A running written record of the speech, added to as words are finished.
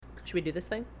Should we do this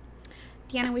thing?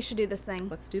 Deanna, we should do this thing.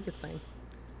 Let's do this thing.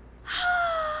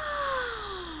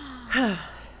 I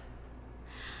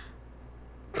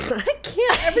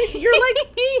can't. You're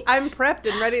like, I'm prepped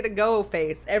and ready to go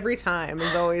face every time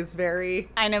is always very...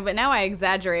 I know, but now I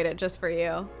exaggerate it just for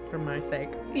you. For my sake.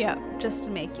 Yeah, just to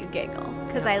make you giggle.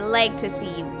 Because I like to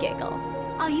see you giggle.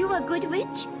 Are you a good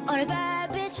witch or a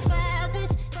bad bitch? Bad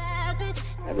bitch, bad bitch.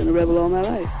 I've been a rebel all my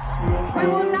life. We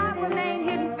will not remain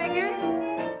hidden figures.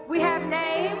 We have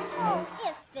names. Oh,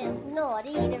 if it's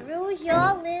naughty to rouge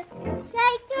your lips,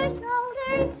 shake your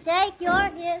shoulders, shake your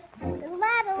hips, and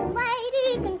let a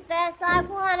lady confess I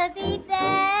wanna be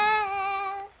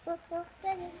bad.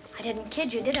 I didn't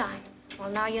kid you, did I? Well,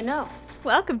 now you know.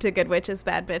 Welcome to Good Witches,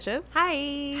 Bad Bitches.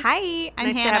 Hi. Hi, I'm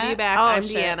nice Hannah. to have you back. Oh, I'm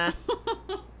shit. Deanna.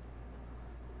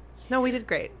 No, we did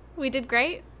great. We did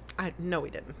great. No, we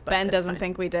didn't. But Ben it's doesn't fine.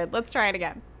 think we did. Let's try it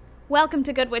again. Welcome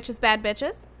to Good Witches, Bad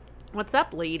Bitches. What's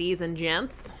up, ladies and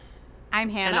gents? I'm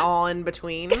Hannah. And all in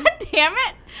between. God damn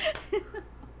it.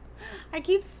 I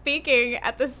keep speaking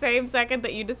at the same second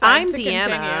that you decide I'm to Deanna.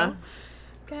 continue.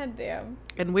 God damn.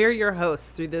 And we're your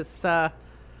hosts through this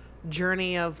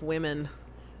journey of women.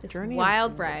 This Journey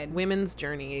wild of ride. Women's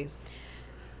journeys.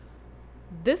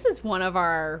 This is one of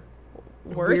our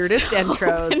Weirdest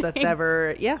intros that's openings.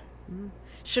 ever... Yeah.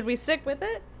 Should we stick with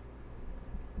it?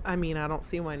 I mean, I don't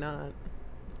see why not.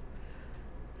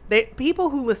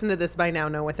 People who listen to this by now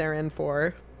know what they're in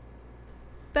for.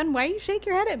 Ben, why you shake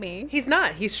your head at me? He's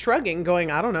not. He's shrugging, going,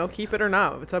 I don't know, keep it or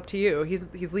not. It's up to you.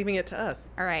 He's leaving it to us.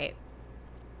 All right.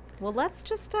 Well, let's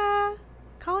just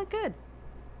call it good.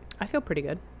 I feel pretty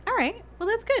good. All right. Well,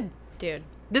 that's good, dude.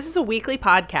 This is a weekly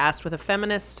podcast with a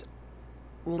feminist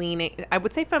leaning. I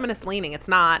would say feminist leaning. It's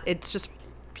not. It's just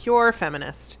pure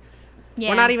feminist.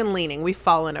 Yeah. We're not even leaning. We've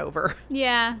fallen over.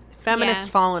 Yeah. Feminist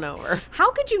Yeah. fallen over.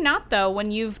 How could you not, though, when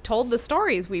you've told the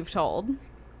stories we've told?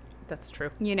 That's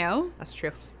true. You know? That's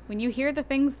true. When you hear the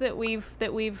things that we've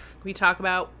We talk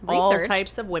about all Researched.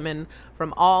 types of women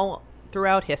from all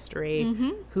throughout history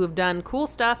Mm-hmm. who have done cool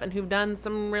stuff and who've done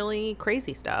some really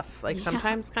crazy stuff. Like Yeah.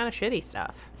 sometimes kind of shitty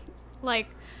stuff. like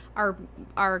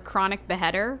our chronic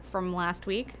beheader from last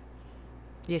week.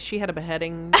 Yeah, she had a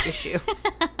beheading issue.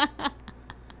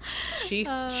 She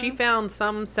found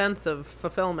some sense of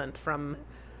fulfillment from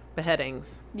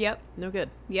beheadings. Yep. No good.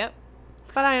 Yep.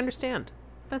 But I understand.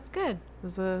 That's good. It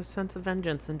was a sense of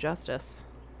vengeance and justice.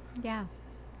 Yeah.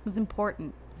 It was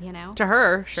important, you know? To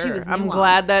her, sure. was I'm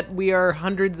glad nuanced. that we are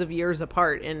hundreds of years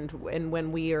apart in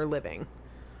when we are living.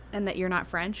 And that you're not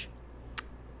French.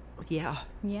 Yeah.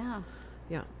 Yeah.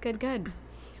 Yeah. Good, good.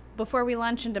 Before we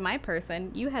launch into my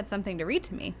person, you had something to read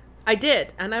to me. I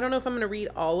did, and I don't know if I'm going to read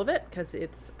all of it because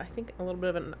it's, I think, a little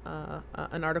bit of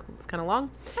an article that's kind of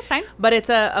long. That's fine. But it's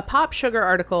a Pop Sugar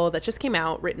article that just came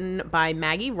out, written by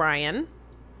Maggie Ryan,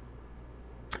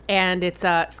 and it's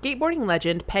skateboarding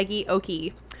legend Peggy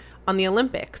Oki on the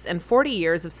Olympics and 40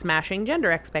 years of smashing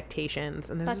gender expectations.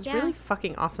 And there's Fuck this yeah. really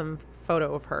fucking awesome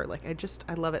photo of her. Like,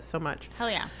 I love it so much. Hell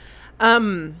yeah.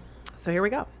 So here we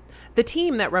go. The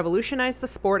team that revolutionized the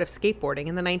sport of skateboarding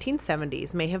in the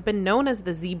 1970s may have been known as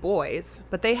the Z-Boys,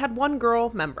 but they had one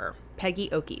girl member, Peggy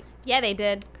Oki. Yeah, they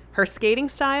did. Her skating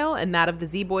style and that of the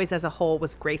Z-Boys as a whole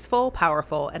was graceful,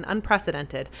 powerful, and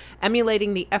unprecedented,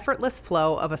 emulating the effortless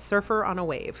flow of a surfer on a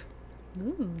wave.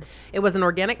 Ooh. It was an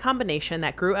organic combination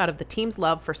that grew out of the team's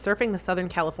love for surfing the Southern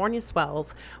California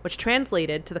swells, which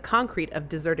translated to the concrete of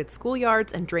deserted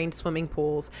schoolyards and drained swimming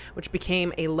pools, which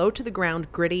became a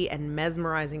low-to-the-ground, gritty, and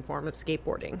mesmerizing form of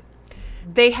skateboarding.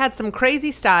 They had some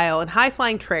crazy style and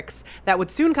high-flying tricks that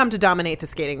would soon come to dominate the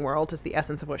skating world, is the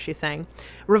essence of what she's saying,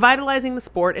 revitalizing the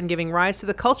sport and giving rise to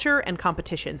the culture and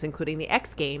competitions, including the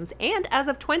X Games and, as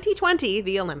of 2020,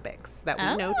 the Olympics that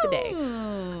we know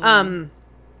today.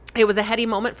 It was a heady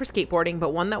moment for skateboarding,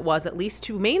 but one that was, at least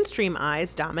to mainstream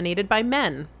eyes, dominated by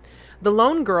men. The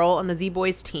lone girl on the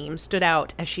Z-Boys team stood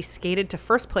out as she skated to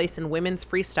first place in women's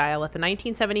freestyle at the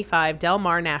 1975 Del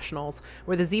Mar Nationals,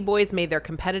 where the Z-Boys made their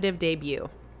competitive debut.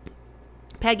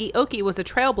 Peggy Oki was a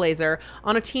trailblazer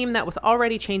on a team that was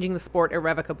already changing the sport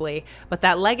irrevocably, but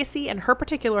that legacy and her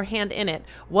particular hand in it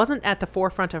wasn't at the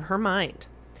forefront of her mind.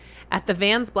 At the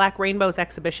Vans Black Rainbows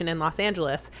exhibition in Los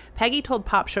Angeles, Peggy told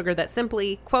Pop Sugar that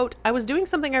simply, quote, "I was doing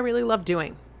something I really loved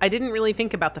doing. I didn't really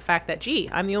think about the fact that, gee,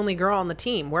 I'm the only girl on the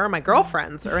team. Where are my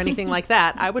girlfriends?" or anything like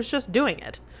that. I was just doing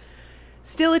it.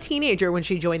 Still a teenager when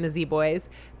she joined the Z-Boys,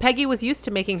 Peggy was used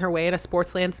to making her way in a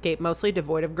sports landscape mostly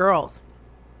devoid of girls.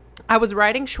 "I was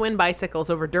riding Schwinn bicycles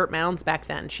over dirt mounds back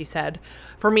then," she said.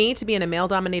 "For me to be in a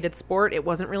male-dominated sport, it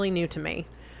wasn't really new to me.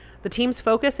 The team's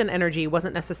focus and energy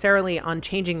wasn't necessarily on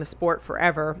changing the sport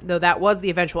forever, though that was the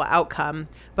eventual outcome,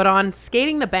 but on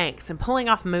skating the banks and pulling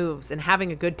off moves and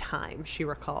having a good time, she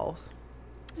recalls.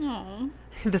 Aww.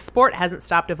 The sport hasn't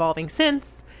stopped evolving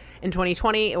since. In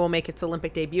 2020, it will make its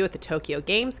Olympic debut at the Tokyo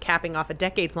Games, capping off a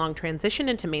decades-long transition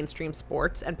into mainstream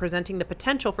sports and presenting the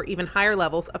potential for even higher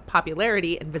levels of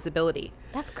popularity and visibility.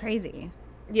 That's crazy.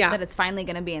 Yeah. That it's finally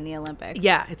going to be in the Olympics.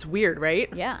 Yeah, it's weird, right?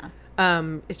 Yeah.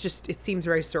 It seems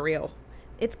very surreal.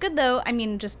 It's good, though, I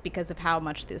mean, just because of how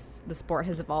much the sport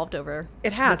has evolved over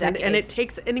It has, the and it decades.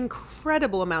 takes an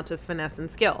incredible amount of finesse and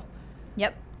skill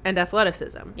Yep. and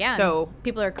athleticism. Yeah. So,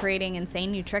 people are creating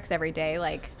insane new tricks every day.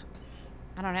 Like,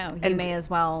 I don't know. You And- may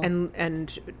as well.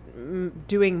 and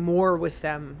doing more with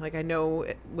them. Like, I know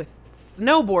with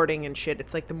snowboarding and shit,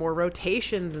 it's like the more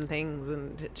rotations and things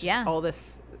and it's just Yeah. all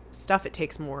this stuff, it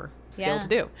takes more skill Yeah. to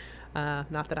do.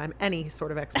 Not that I'm any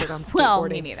sort of expert on skateboarding Well,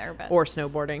 me neither, but- or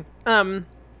snowboarding.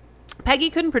 Peggy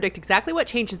couldn't predict exactly what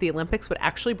changes the Olympics would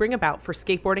actually bring about for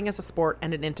skateboarding as a sport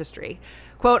and an industry.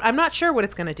 Quote, "I'm not sure what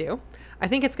it's going to do. I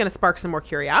think it's going to spark some more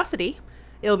curiosity.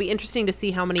 It'll be interesting to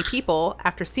see how many people,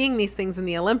 after seeing these things in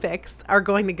the Olympics, are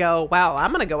going to go, wow,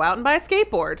 I'm going to go out and buy a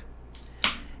skateboard."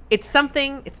 It's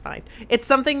something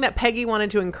that Peggy wanted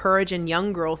to encourage in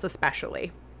young girls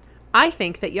especially. "I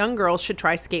think that young girls should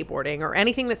try skateboarding or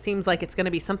anything that seems like it's going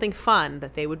to be something fun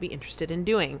that they would be interested in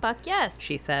doing." Fuck yes.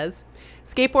 She says.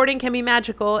 Skateboarding can be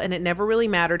magical, and it never really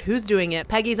mattered who's doing it.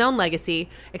 Peggy's own legacy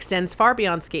extends far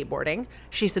beyond skateboarding.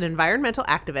 She's an environmental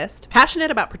activist, passionate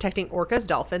about protecting orcas,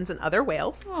 dolphins, and other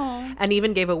whales, and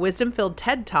even gave a wisdom-filled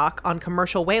TED Talk on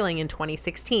commercial whaling in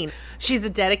 2016. She's a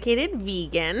dedicated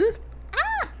vegan,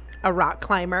 a rock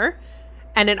climber,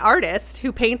 and an artist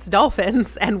who paints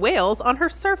dolphins and whales on her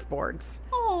surfboards.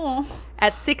 Oh.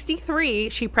 At 63,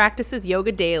 she practices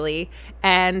yoga daily,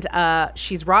 and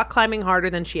she's rock climbing harder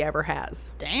than she ever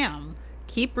has. Damn.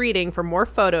 Keep reading for more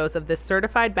photos of this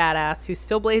certified badass who's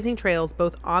still blazing trails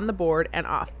both on the board and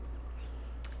off.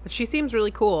 But she seems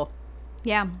really cool.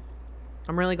 Yeah.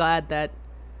 I'm really glad that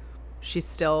she's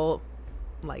still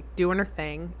like doing her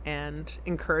thing and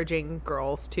encouraging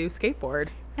girls to skateboard.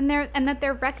 And that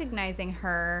they're recognizing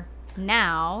her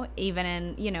now, even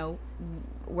in, you know,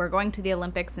 we're going to the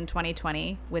Olympics in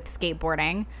 2020 with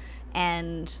skateboarding,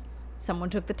 and someone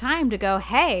took the time to go,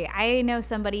 hey, I know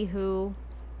somebody who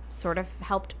sort of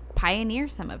helped pioneer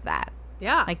some of that.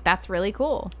 Yeah. Like, that's really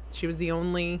cool. She was the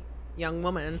only young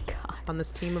woman God. on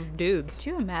this team of dudes. Could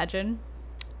you imagine?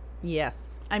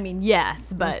 Yes. I mean,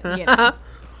 yes, but, you know,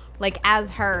 like, as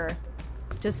her,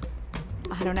 just,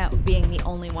 I don't know, being the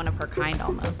only one of her kind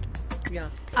almost. Yeah.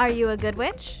 Are you a good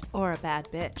witch? Or a bad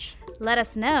bitch. Let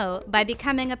us know by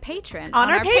becoming a patron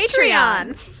On our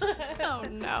Patreon. Oh,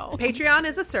 no. Patreon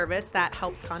is a service that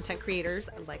helps content creators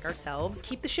like ourselves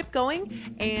keep the ship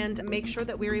going and make sure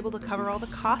that we're able to cover all the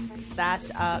costs that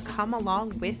come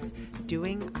along with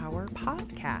doing our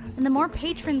podcast. And the more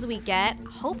patrons we get,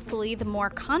 hopefully the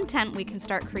more content we can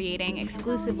start creating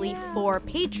exclusively for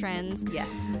patrons.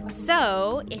 Yes.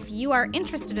 So, if you are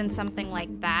interested in something like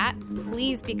that,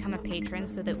 please become a patron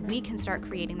so that we can start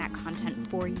creating that content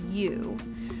for you.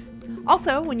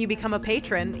 Also, when you become a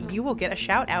patron, you will get a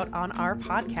shout out on our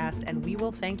podcast and we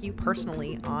will thank you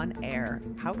personally on air.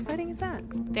 How exciting is that?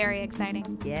 Very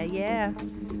exciting. Yeah.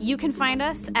 You can find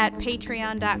us at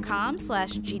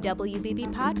patreon.com/GWBB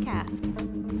podcast.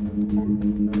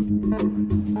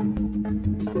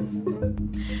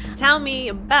 Tell me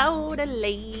about a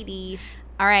lady.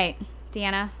 All right,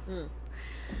 Deanna.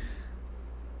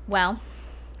 Well,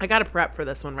 I gotta prep for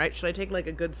this one, right? Should I take like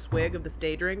a good swig of this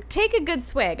day drink? take a good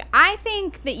swig. I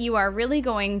think that you are really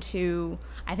going to,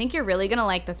 I think you're really going to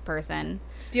like this person.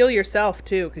 Steal yourself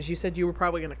too, because you said you were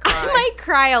probably gonna cry. I might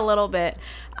cry a little bit.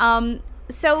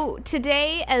 So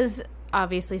today, as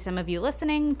obviously some of you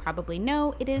listening probably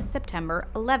know, it is September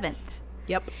 11th.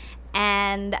 Yep.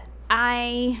 And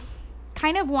I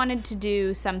kind of wanted to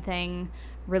do something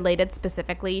related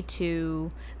specifically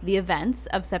to the events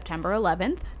of September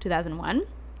 11th, 2001.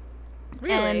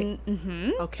 Really?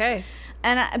 And, Okay.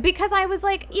 And because I was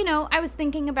like, you know, I was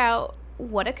thinking about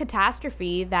what a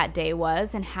catastrophe that day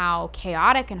was and how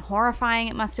chaotic and horrifying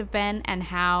it must have been, and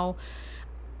how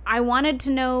I wanted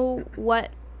to know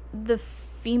what the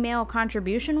female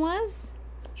contribution was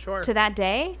Sure. to that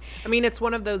day. I mean, it's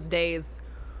one of those days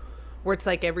where it's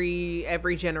like every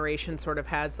generation sort of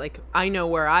has, like, I know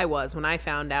where I was when I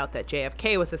found out that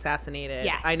JFK was assassinated.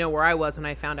 Yes. I know where I was when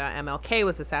I found out MLK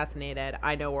was assassinated.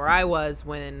 I know where I was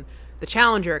when the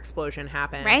Challenger explosion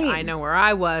happened. Right. I know where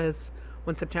I was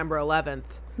when September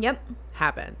 11th Yep.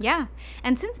 happened. Yeah.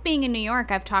 And since being in New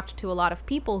York, I've talked to a lot of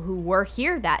people who were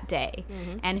here that day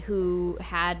and who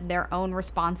had their own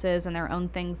responses and their own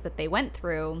things that they went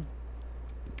through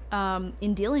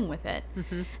in dealing with it.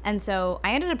 And so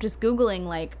I ended up just Googling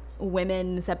like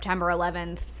women September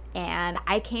 11th, and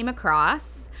I came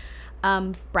across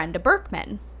Brenda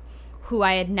Berkman, who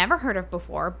I had never heard of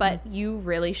before, but you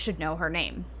really should know her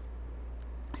name.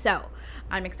 So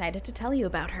I'm excited to tell you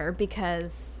about her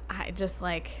because I just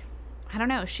like, I don't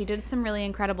know, she did some really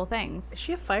incredible things. Is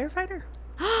she a firefighter?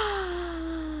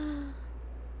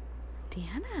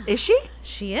 Deanna. Is she?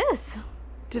 She is.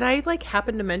 Did I like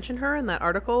happen to mention her in that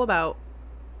article about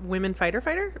women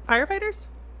firefighters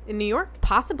in New York?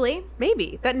 Possibly.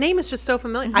 Maybe. That name is just so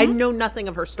familiar. I know nothing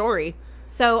of her story,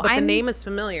 So but the name is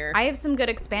familiar. I have some good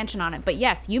expansion on it, but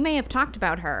yes, you may have talked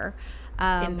about her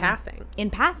in passing. In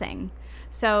passing.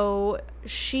 So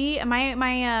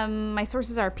my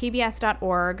sources are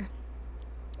pbs.org,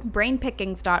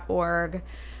 brainpickings.org,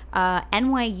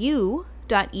 nyu.edu,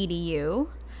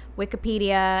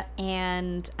 Wikipedia,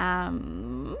 and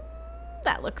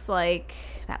that looks like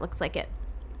it.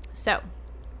 So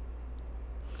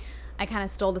I kind of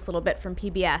stole this little bit from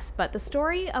PBS, but the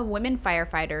story of women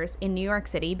firefighters in New York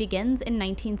City begins in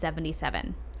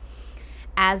 1977.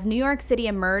 As New York City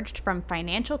emerged from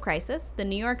financial crisis, the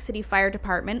New York City Fire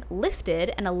Department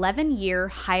lifted an 11-year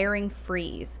hiring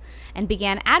freeze and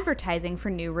began advertising for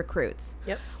new recruits.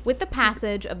 Yep. With the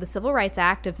passage of the Civil Rights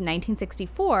Act of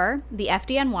 1964, the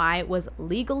FDNY was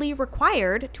legally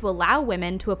required to allow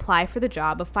women to apply for the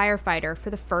job of firefighter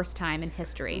for the first time in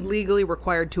history. Legally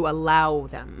required to allow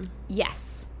them.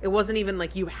 Yes. It wasn't even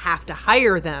like you have to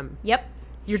hire them. Yep.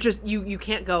 You're just, you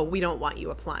can't go, we don't want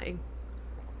you applying.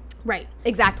 Right.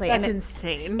 Exactly. That's And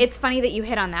insane. It's funny that you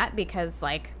hit on that because,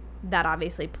 like, that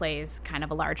obviously plays kind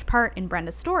of a large part in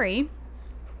Brenda's story.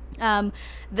 The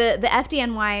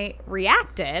FDNY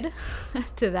reacted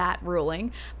to that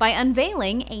ruling by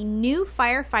unveiling a new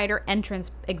firefighter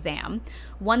entrance exam,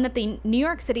 one that the New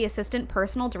York City Assistant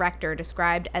Personal Director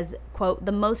described as, quote,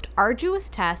 the most arduous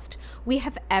test we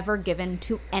have ever given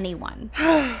to anyone.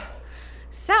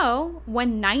 So,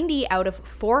 when 90 out of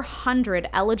 400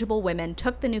 eligible women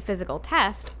took the new physical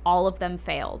test, all of them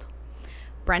failed.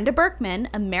 Brenda Berkman,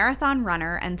 a marathon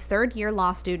runner and third-year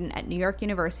law student at New York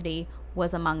University,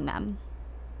 was among them.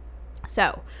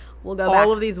 So, we'll go back.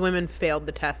 All of these women failed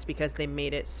the test because they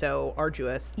made it so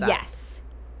arduous that,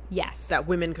 Yes. that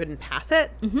women couldn't pass it.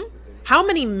 Mm-hmm. How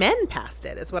many men passed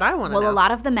it is what I want to know. Well, a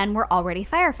lot of the men were already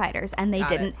firefighters, and they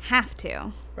didn't have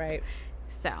to. Right.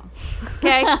 So,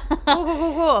 Okay.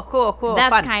 Cool.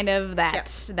 that's Fun. kind of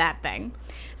that thing.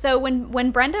 So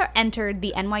when Brenda entered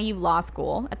the NYU Law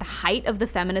School at the height of the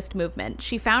feminist movement,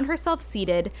 she found herself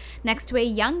seated next to a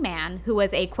young man who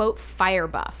was a, quote, fire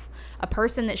buff, a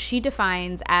person that she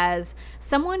defines as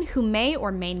someone who may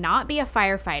or may not be a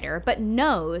firefighter, but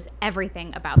knows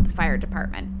everything about the fire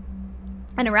department.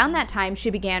 And around that time,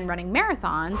 she began running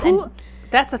marathons. And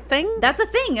That's a thing? that's a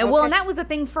thing. Okay. Well, and that was a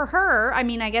thing for her. I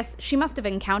mean, I guess she must have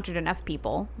encountered enough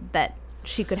people that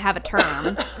she could have a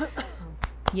term.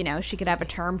 You know, she could have a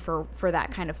term for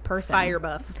that kind of person. Fire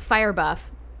buff. Fire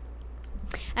buff.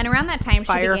 And around that time,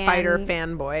 Firefighter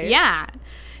fanboy. Yeah.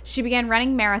 She began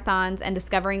running marathons and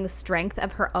discovering the strength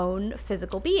of her own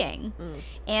physical being.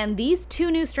 And these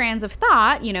two new strands of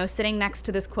thought, you know, sitting next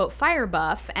to this, quote, fire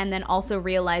buff, and then also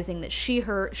realizing that she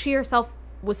herself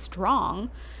was strong,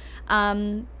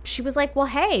 she was like, well,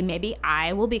 hey, maybe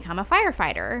I will become a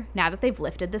firefighter now that they've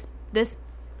lifted this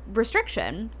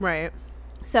restriction. Right.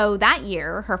 So that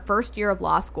year, her first year of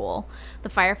law school, the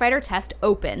firefighter test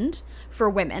opened for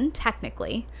women,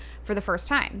 technically, for the first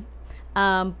time.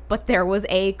 But there was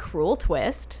a cruel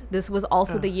twist. This was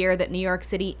also the year that New York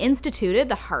City instituted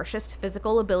the harshest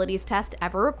physical abilities test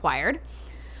ever required,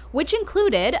 which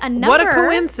included a number... What a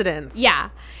coincidence. Yeah.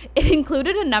 It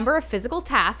included a number of physical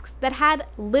tasks that had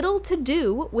little to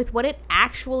do with what it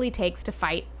actually takes to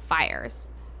fight fires.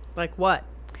 Like what?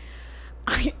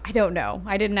 I don't know.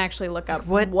 I didn't actually look up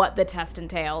What? what the test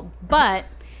entailed, but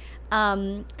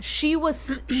she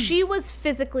was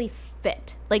physically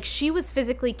fit. Like, she was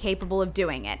physically capable of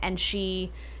doing it, and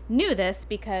she knew this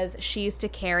because she used to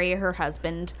carry her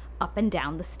husband up and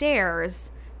down the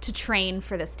stairs to train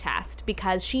for this test,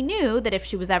 because she knew that if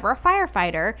she was ever a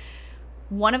firefighter,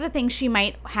 one of the things she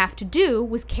might have to do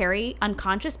was carry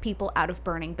unconscious people out of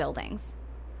burning buildings.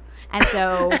 And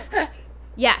so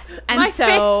yes. And My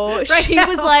so face right she now.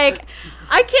 was like,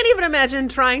 I can't even imagine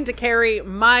trying to carry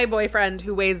my boyfriend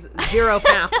who weighs 0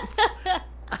 pounds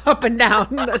up and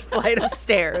down a flight of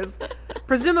stairs.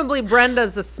 Presumably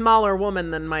Brenda's a smaller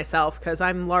woman than myself because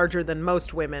I'm larger than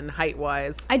most women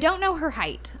height-wise. I don't know her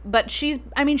height, but she's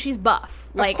buff.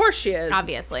 Of course she is.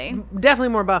 Obviously. Definitely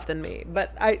more buff than me,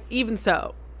 but even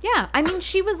so. Yeah, I mean,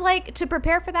 she was like, to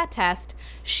prepare for that test,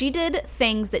 she did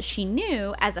things that she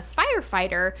knew as a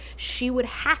firefighter she would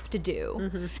have to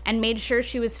do and made sure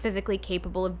she was physically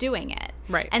capable of doing it.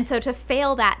 Right. And so to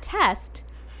fail that test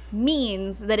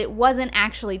means that it wasn't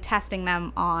actually testing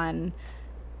them on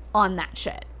that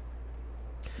shit.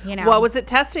 You know? What was it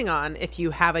testing on? If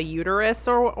you have a uterus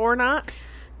or not?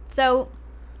 So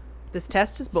This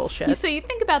test is bullshit. So you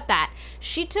think about that.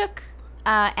 She took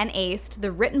and aced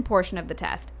the written portion of the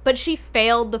test, but she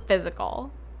failed the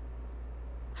physical.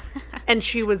 And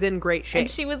she was in great shape. And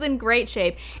she was in great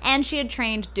shape. And she had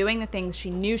trained doing the things she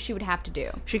knew she would have to do.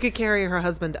 She could carry her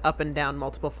husband up and down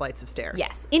multiple flights of stairs.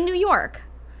 Yes, in New York.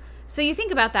 So you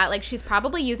think about that, like she's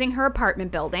probably using her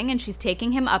apartment building and she's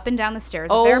taking him up and down the stairs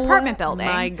of their apartment building.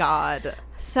 Oh my God.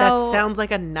 So that sounds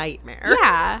like a nightmare.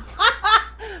 Yeah.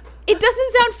 It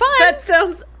doesn't sound fun. That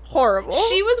sounds horrible.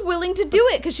 She was willing to do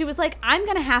it because she was like, I'm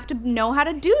going to have to know how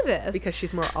to do this. Because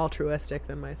she's more altruistic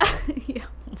than myself. Yeah.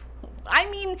 I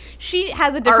mean, she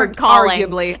has a different calling.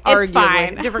 Arguably.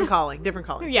 Fine. Different calling.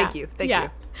 Yeah. Thank you.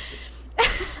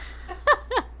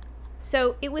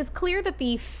 So it was clear that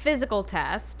the physical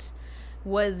test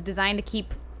was designed to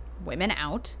keep women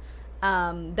out.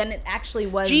 Then it actually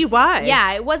was. Gee, why?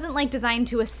 Yeah, it wasn't like designed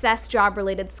to assess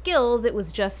job-related skills. It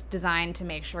was just designed to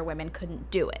make sure women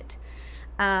couldn't do it.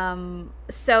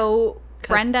 So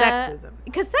Brenda, sexism.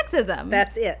 Because sexism.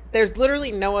 That's it. There's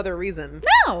literally no other reason.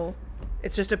 No.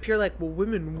 It's just a pure like, well,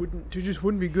 women just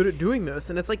wouldn't be good at doing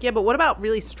this, and it's like, yeah, but what about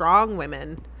really strong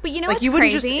women? But you know, like what's you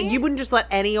wouldn't crazy? you wouldn't just let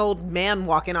any old man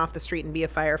walk in off the street and be a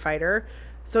firefighter.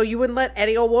 So you wouldn't let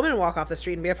any old woman walk off the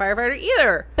street and be a firefighter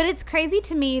either. But it's crazy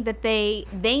to me that they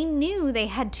knew they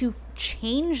had to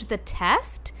change the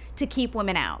test to keep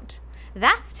women out.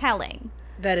 That's telling.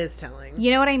 That is telling.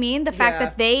 You know what I mean? The fact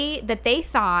Yeah. that they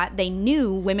thought they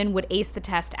knew women would ace the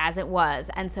test as it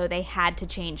was, and so they had to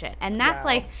change it. And that's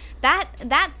Wow. like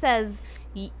that says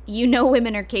you know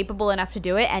women are capable enough to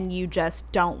do it, and you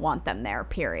just don't want them there.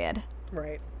 Period.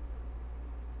 Right.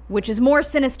 Which is more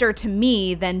sinister to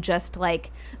me than just like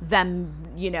them,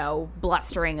 you know,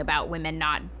 blustering about women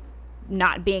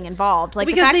not being involved. Like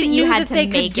Because the fact they that you knew had that to they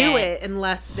make could do it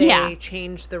unless they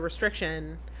changed the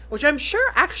restriction, which I'm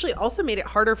sure actually also made it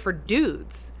harder for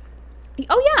dudes.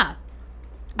 Oh yeah.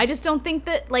 I just don't think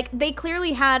that, like, they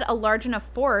clearly had a large enough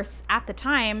force at the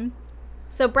time.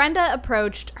 So Brenda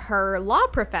approached her law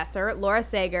professor, Laura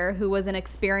Sager, who was an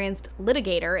experienced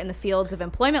litigator in the fields of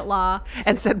employment law.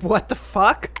 And said, what the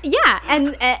fuck? Yeah,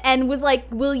 and was like,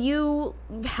 will you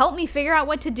help me figure out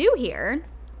what to do here?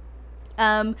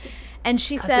 And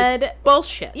she said, It's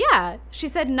bullshit. yeah, she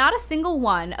said not a single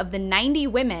one of the 90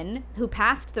 women who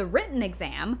passed the written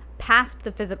exam passed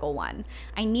the physical one.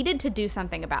 I needed to do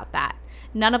something about that.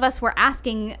 None of us were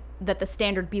asking that the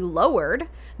standard be lowered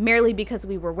merely because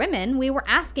we were women. We were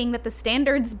asking that the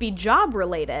standards be job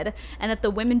related and that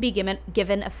the women be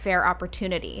given a fair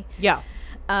opportunity. Yeah.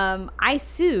 I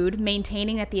sued,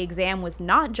 maintaining that the exam was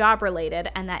not job related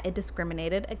and that it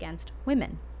discriminated against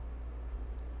women.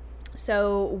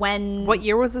 So when... What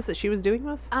year was this that she was doing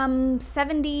this?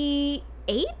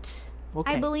 78,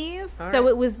 Okay. I believe. All So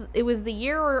right. it was the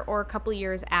year or a couple of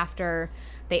years after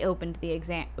they opened the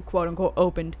exam, quote unquote,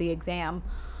 opened the exam.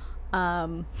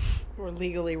 We're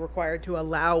legally required to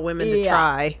allow women to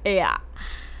try. Yeah.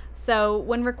 So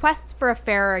when requests for a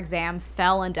fairer exam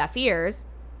fell on deaf ears,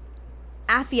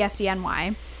 at the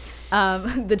FDNY,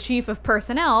 the chief of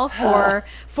personnel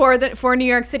for New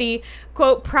York City,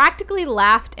 quote, practically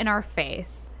laughed in our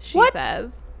face, she What?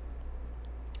 says.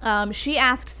 She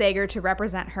asked Sager to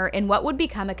represent her in what would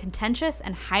become a contentious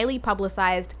and highly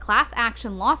publicized class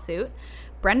action lawsuit,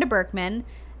 Brenda Berkman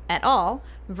et al.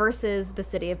 Versus the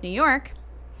city of New York.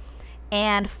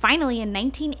 And finally, in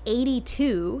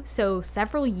 1982, so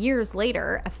several years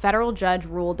later, a federal judge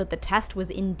ruled that the test was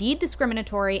indeed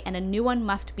discriminatory and a new one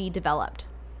must be developed.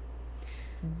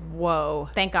 Whoa.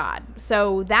 Thank God.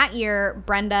 So that year,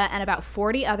 Brenda and about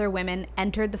 40 other women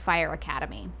entered the fire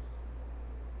academy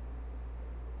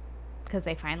because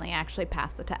they finally actually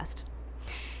passed the test.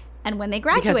 And when they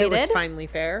graduated... Because it was finally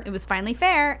fair. It was finally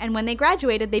fair. And when they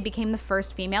graduated, they became the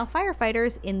first female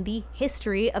firefighters in the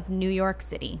history of New York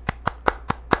City.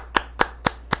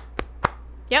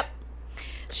 Yep.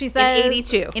 She says... In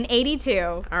 82. In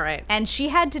 82. All right. And she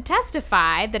had to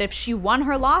testify that if she won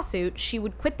her lawsuit, she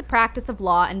would quit the practice of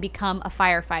law and become a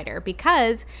firefighter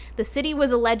because the city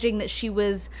was alleging that she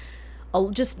was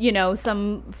just, you know,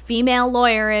 some female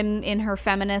lawyer in her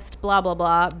feminist blah, blah,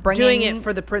 blah. Doing it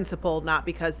for the principal, not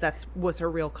because was her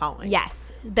real calling.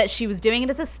 Yes. That she was doing it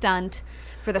as a stunt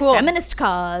for the Cool. feminist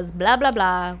cause, blah, blah,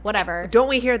 blah, whatever. Don't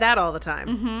we hear that all the time?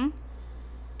 Mm-hmm.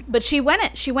 But she went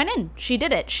in. She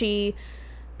did it. She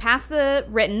passed the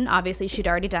written. Obviously, she'd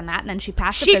already done that. And then she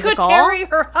passed the She physical. could carry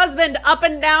her husband up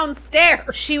and down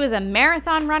stairs. She was a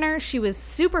marathon runner. She was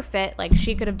super fit. Like,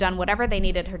 she could have done whatever they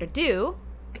needed her to do.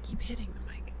 I keep hitting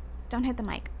the mic. Don't hit the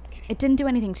mic. Okay. It didn't do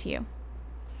anything to you.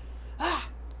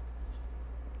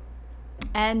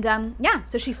 And, yeah,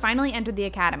 so she finally entered the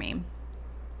academy.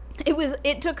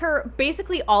 It took her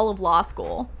basically all of law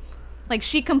school. Like,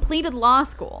 she completed law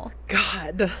school.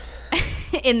 God.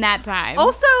 In that time.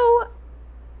 Also,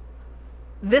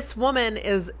 this woman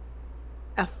is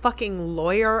a fucking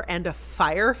lawyer and a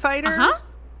firefighter. Uh-huh.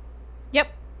 Yep.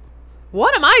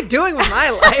 What am I doing with my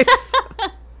life?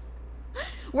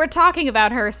 We're talking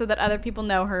about her so that other people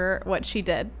know what she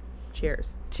did.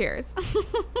 Cheers. Cheers.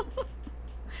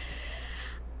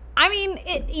 I mean,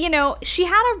 you know, she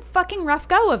had a fucking rough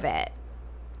go of it.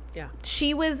 Yeah.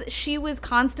 She was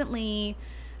constantly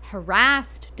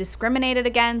harassed, discriminated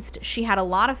against. She had a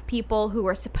lot of people who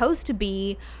were supposed to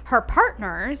be her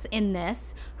partners in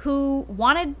this who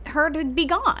wanted her to be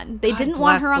gone. They didn't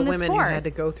want her on this force. force. Who had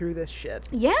to go through this shit.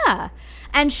 Yeah.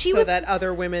 And she was so that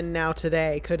other women now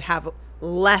today could have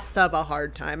less of a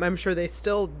hard time. I'm sure they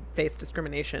still face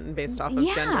discrimination based off of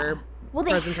gender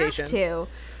presentation. Have to.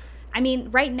 I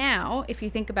mean, right now, if you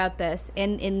think about this,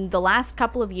 in the last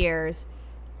couple of years,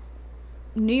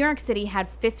 New York City had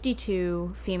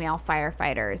 52 female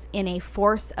firefighters in a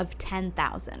force of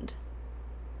 10,000.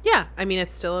 Yeah, I mean,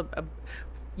 it's still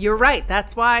you're right.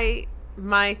 That's why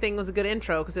my thing was a good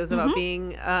intro, because it was about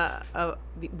being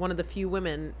one of the few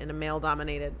women in a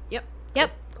male-dominated. Yep.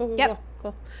 Cool.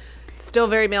 It's still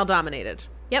very male-dominated.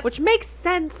 Yep. Which makes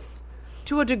sense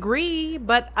to a degree,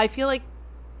 but I feel like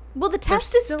well, the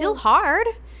test is still hard.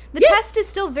 The test is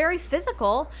still very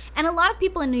physical, and a lot of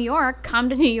people in New York come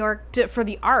to New York for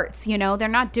the arts, you know? They're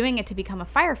not doing it to become a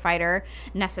firefighter,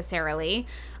 necessarily.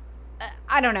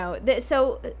 I don't know.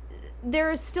 So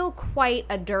there's still quite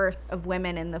a dearth of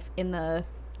women in the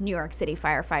New York City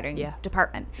firefighting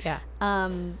department. Yeah.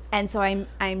 And so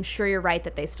I'm sure you're right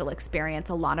that they still experience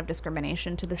a lot of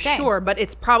discrimination to this day. Sure, but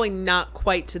it's probably not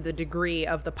quite to the degree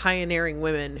of the pioneering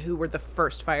women who were the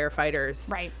first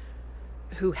firefighters. Right.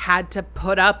 Who had to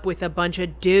put up with a bunch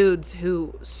of dudes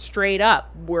who straight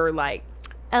up were like,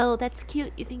 oh, that's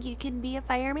cute. You think you can be a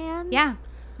fireman? Yeah.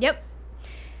 Yep.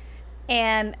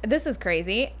 And this is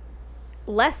crazy.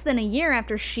 Less than a year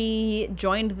after she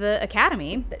joined the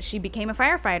academy, that she became a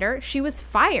firefighter, she was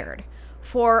fired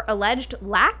for alleged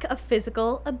lack of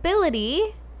physical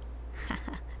ability.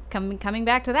 Coming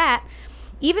back to that.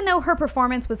 Even though her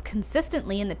performance was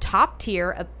consistently in the top tier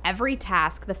of every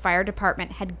task the fire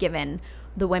department had given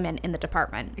the women in the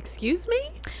department. Excuse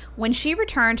me? When she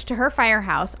returned to her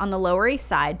firehouse on the Lower East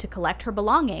Side to collect her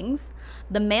belongings,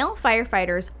 the male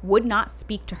firefighters would not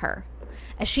speak to her.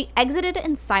 As she exited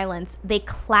in silence, they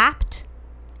clapped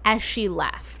as she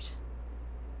left.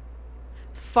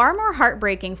 Far more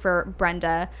heartbreaking for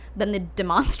Brenda than the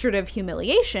demonstrative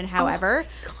humiliation, however,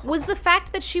 was the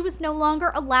fact that she was no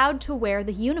longer allowed to wear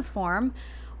the uniform,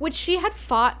 which she had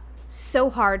fought so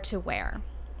hard to wear.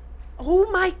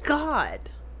 Oh my God.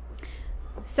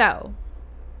 So,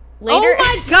 later.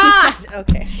 Oh my God.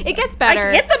 Okay. It gets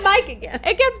better. Hit the mic again.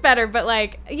 It gets better, but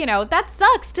like, you know, that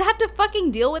sucks to have to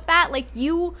fucking deal with that. Like,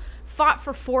 you fought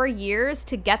for 4 years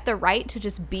to get the right to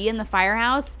just be in the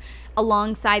firehouse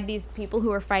alongside these people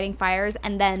who are fighting fires,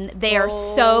 and then they are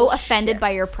so offended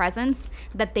by your presence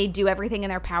that they do everything in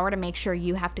their power to make sure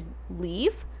you have to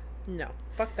leave. No.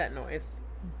 Fuck that noise.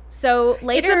 So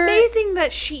later, it's amazing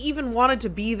that she even wanted to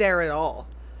be there at all.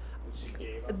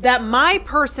 That my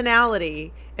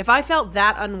personality, if I felt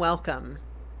that unwelcome,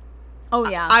 oh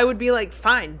yeah, I would be like,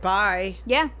 fine, bye.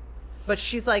 Yeah. But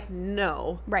she's like,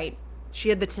 no. Right. She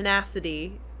had the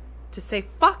tenacity to say,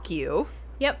 fuck you.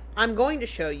 Yep. I'm going to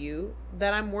show you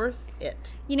that I'm worth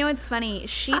it. You know, it's funny.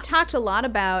 She talked a lot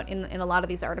about, in a lot of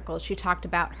these articles, she talked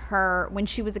about her, when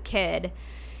she was a kid,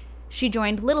 she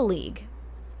joined Little League.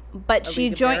 But she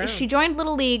joined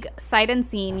Little League sight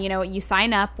unseen. You know, you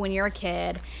sign up when you're a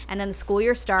kid, and then the school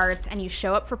year starts, and you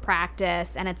show up for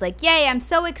practice, and it's like, yay, I'm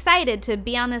so excited to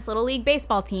be on this Little League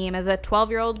baseball team as a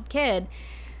 12-year-old kid.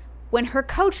 When her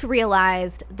coach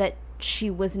realized that she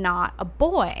was not a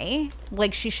boy,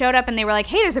 like, she showed up and they were like,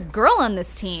 hey, there's a girl on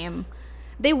this team,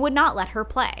 they would not let her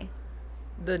play.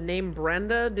 The name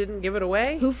Brenda didn't give it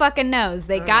away? Who fucking knows?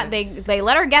 They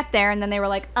let her get there, and then they were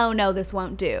like, oh no, this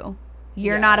won't do.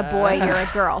 You're not a boy, you're a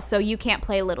girl, so you can't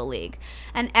play Little League.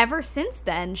 And ever since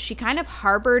then, she kind of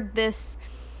harbored this,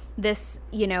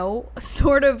 you know,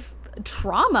 sort of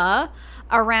trauma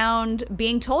around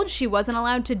being told she wasn't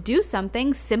allowed to do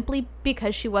something simply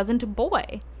because she wasn't a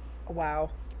boy.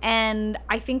 Wow. And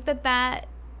I think that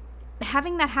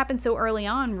having that happen so early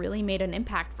on really made an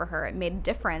impact for her. It made a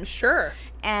difference. Sure.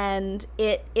 And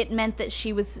it meant that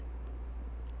she was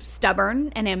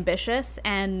stubborn and ambitious,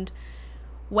 and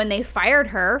when they fired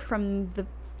her from the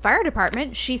fire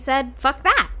department, she said, fuck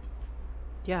that.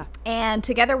 Yeah. And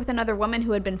together with another woman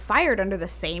who had been fired under the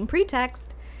same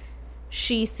pretext,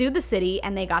 she sued the city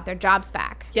and they got their jobs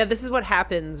back. Yeah, this is what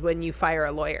happens when you fire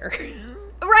a lawyer.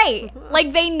 Right.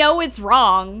 Like, they know it's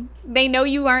wrong. They know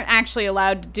you aren't actually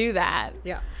allowed to do that.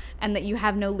 Yeah. And that you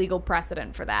have no legal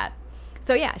precedent for that.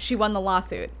 So yeah, she won the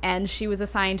lawsuit, and she was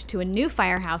assigned to a new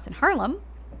firehouse in Harlem.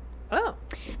 Oh.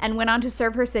 And went on to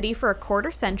serve her city for a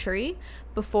quarter century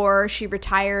before she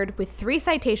retired with 3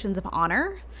 citations of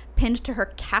honor pinned to her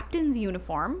captain's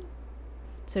uniform.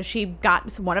 So she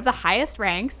got one of the highest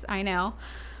ranks. I know.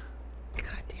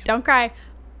 God damn. Don't cry.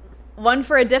 One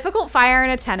for a difficult fire in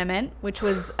a tenement, which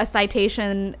was a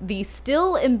citation the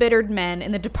still embittered men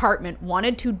in the department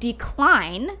wanted to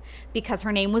decline because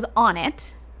her name was on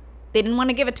it. They didn't want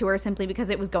to give it to her simply because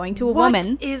it was going to a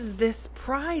woman. What is this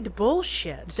pride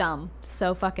bullshit? Dumb.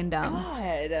 So fucking dumb.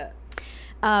 God.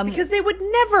 Because they would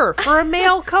never, for a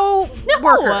male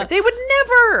co-worker, they would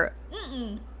never.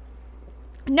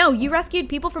 No, you rescued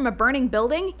people from a burning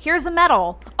building? Here's a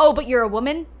medal. Oh, but you're a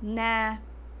woman? Nah.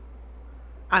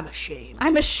 I'm ashamed.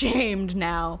 I'm ashamed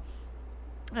now.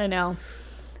 I know.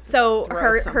 So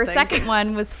her second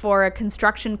one was for a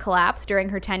construction collapse during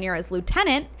her tenure as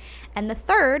lieutenant, and the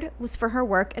third was for her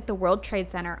work at the World Trade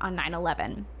Center on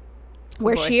 9/11,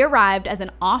 where she arrived as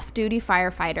an off-duty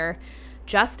firefighter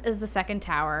just as the second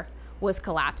tower was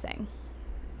collapsing.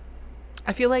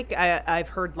 I feel like I've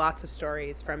heard lots of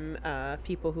stories from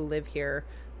people who live here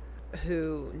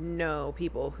who know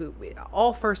people who,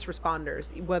 all first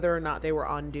responders, whether or not they were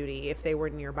on duty, if they were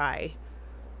nearby,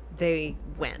 they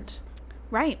went.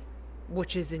 Right.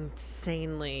 Which is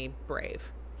insanely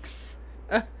brave.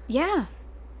 Yeah.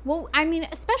 Well, I mean,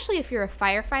 especially if you're a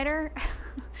firefighter,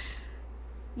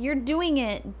 you're doing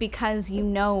it because you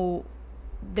know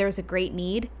there's a great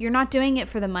need. You're not doing it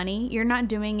for the money. You're not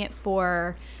doing it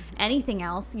for anything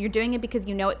else. You're doing it because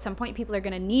you know at some point people are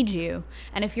going to need you.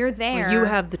 And if you're there... Well, you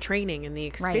have the training and the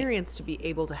experience to be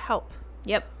able to help.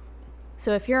 Yep.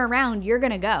 So if you're around, you're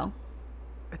going to go.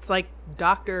 It's like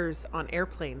doctors on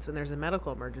airplanes when there's a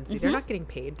medical emergency. They're not getting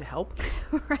paid to help.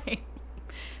 Right.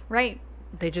 Right.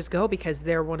 They just go because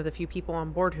they're one of the few people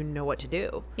on board who know what to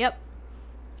do. Yep.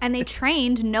 And they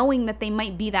trained knowing that they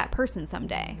might be that person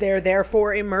someday. They're there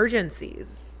for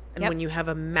emergencies. And Yep. when you have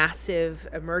a massive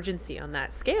emergency on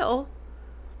that scale,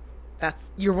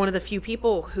 you're one of the few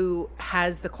people who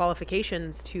has the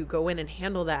qualifications to go in and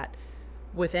handle that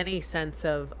with any sense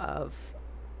of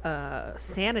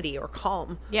sanity or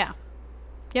calm. Yeah.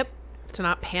 Yep. To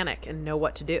not panic and know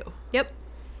what to do. Yep.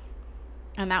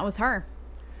 And that was her.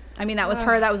 I mean, that was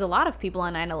her. That was a lot of people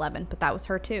on 9/11, but that was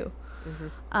her too.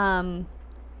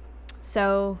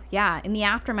 So, yeah, in the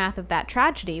aftermath of that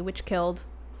tragedy, which killed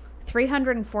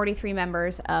 343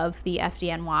 members of the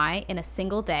FDNY in a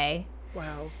single day,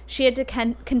 Wow. she had to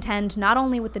contend not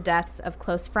only with the deaths of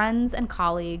close friends and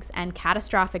colleagues and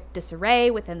catastrophic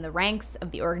disarray within the ranks of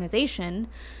the organization,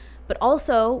 but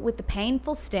also with the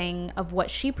painful sting of what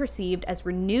she perceived as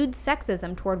renewed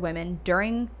sexism toward women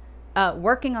during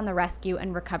working on the rescue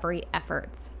and recovery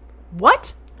efforts.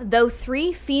 What? Though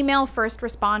 3 female first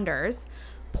responders,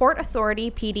 Port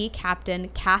Authority PD Captain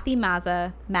Kathy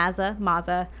Mazza,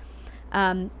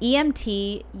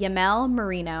 EMT Yamel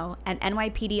Marino, and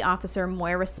NYPD Officer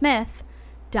Moira Smith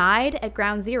died at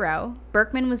Ground Zero,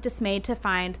 Berkman was dismayed to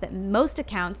find that most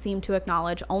accounts seemed to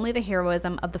acknowledge only the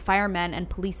heroism of the firemen and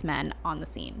policemen on the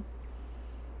scene.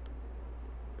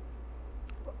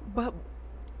 But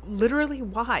literally,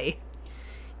 why?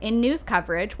 In news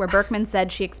coverage, where Berkman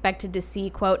said she expected to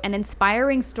see, quote, an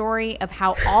inspiring story of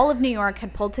how all of New York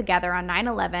had pulled together on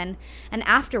 9/11 and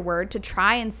afterward to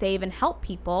try and save and help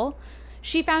people,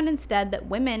 she found instead that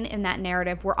women in that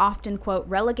narrative were often, quote,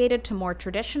 relegated to more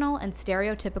traditional and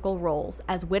stereotypical roles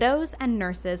as widows and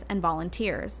nurses and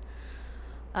volunteers.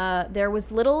 There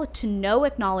was little to no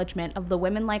acknowledgement of the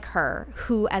women like her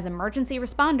who, as emergency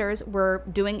responders, were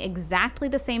doing exactly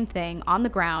the same thing on the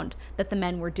ground that the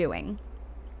men were doing.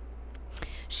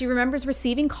 She remembers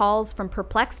receiving calls from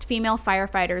perplexed female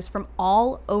firefighters from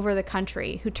all over the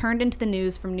country who turned into the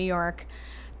news from New York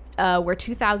where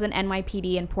 2,000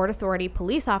 NYPD and Port Authority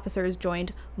police officers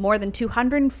joined more than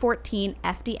 214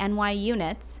 FDNY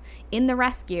units in the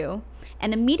rescue,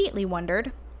 and immediately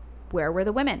wondered, where were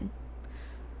the women?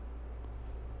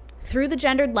 Through the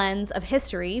gendered lens of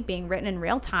history being written in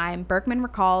real time, Berkman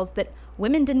recalls that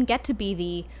women didn't get to be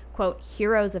the, quote,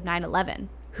 heroes of 9/11,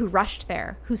 who rushed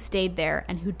there, who stayed there,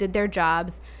 and who did their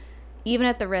jobs, even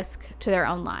at the risk to their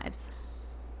own lives.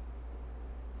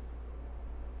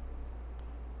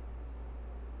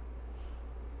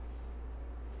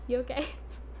 You okay?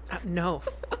 No.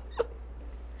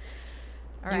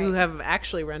 All right. You have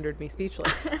actually rendered me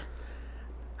speechless.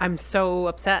 I'm so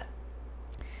upset.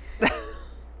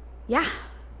 Yeah.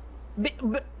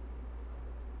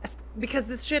 Because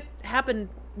this shit happened.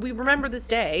 We remember this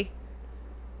day.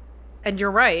 And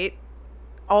you're right.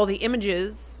 All the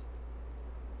images.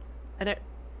 And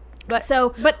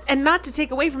and not to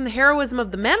take away from the heroism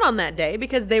of the men on that day,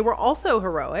 because they were also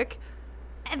heroic.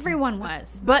 Everyone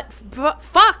was. But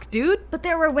fuck, dude. But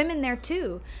there were women there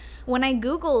too. When I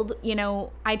Googled,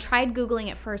 I tried Googling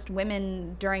at first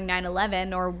women during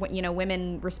 9/11 or,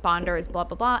 women responders, blah,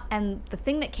 blah, blah. And the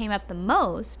thing that came up the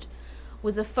most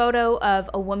was a photo of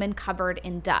a woman covered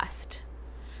in dust.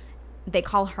 They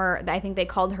call her, I think they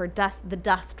called her the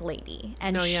Dust Lady.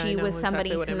 And she was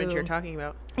somebody what image you're talking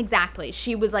about. Exactly.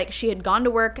 She was like, she had gone to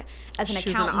work as an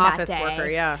accountant was an office that day, worker,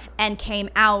 yeah. and came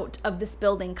out of this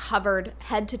building covered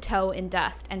head to toe in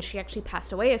dust. And she actually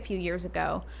passed away a few years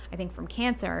ago, I think from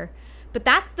cancer. But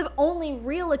that's the only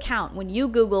real account. When you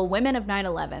Google women of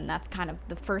 9/11, that's kind of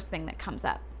the first thing that comes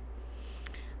up.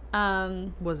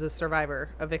 Was a survivor,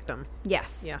 a victim.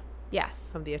 Yes. Yeah.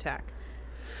 Yes. Of the attack.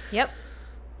 Yep.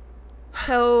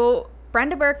 So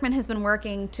Brenda Berkman has been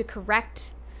working to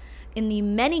correct, in the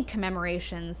many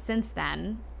commemorations since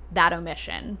then, that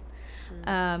omission.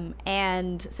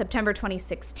 And September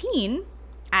 2016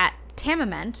 at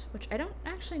Tamament, which I don't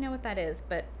actually know what that is,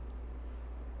 but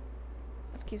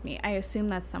excuse me, I assume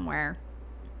that's somewhere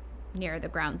near the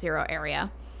Ground Zero area.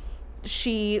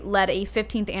 She led a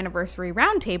 15th anniversary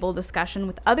roundtable discussion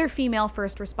with other female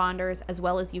first responders, as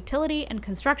well as utility and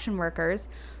construction workers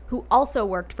who also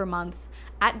worked for months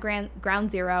at Ground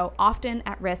Zero, often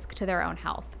at risk to their own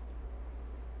health.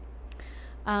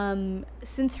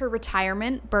 Since her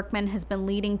retirement, Berkman has been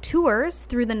leading tours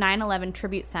through the 9/11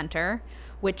 Tribute Center,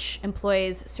 which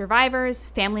employs survivors,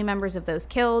 family members of those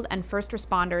killed, and first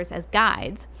responders as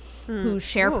guides who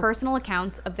share personal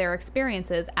accounts of their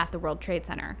experiences at the World Trade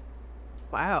Center.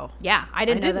 Wow. Yeah, I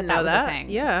didn't know that was a thing.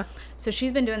 Yeah. So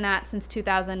she's been doing that since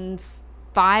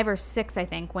 2005 or 6, I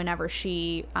think, whenever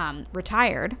she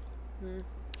retired.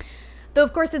 Though,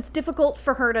 of course, it's difficult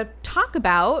for her to talk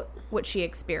about what she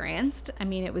experienced. I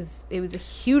mean, it was a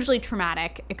hugely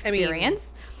traumatic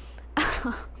experience.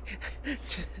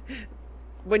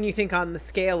 When you think on the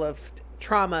scale of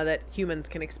trauma that humans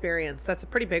can experience, that's a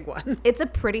pretty big one. It's a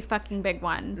pretty fucking big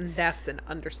one. That's an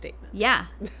understatement. Yeah.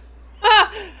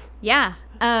 Yeah.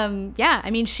 I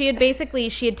mean, she had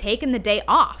taken the day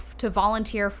off to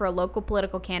volunteer for a local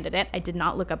political candidate. I did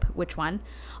not look up which one,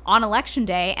 on election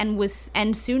day,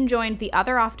 and soon joined the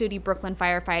other off-duty Brooklyn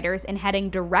firefighters in heading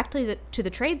directly to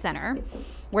the Trade Center,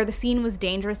 where the scene was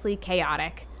dangerously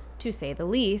chaotic, to say the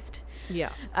least. Yeah.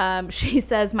 She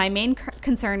says, my main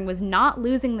concern was not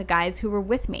losing the guys who were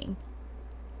with me.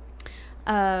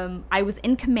 I was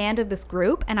in command of this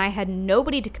group, and I had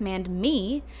nobody to command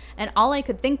me, and all I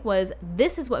could think was,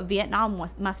 this is what Vietnam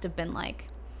must have been like.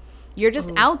 You're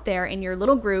just out there in your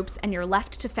little groups, and you're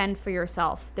left to fend for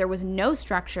yourself. There was no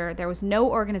structure, there was no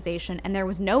organization, and there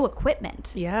was no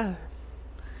equipment. Yeah.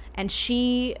 And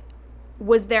she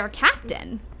was their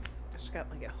captain. I just got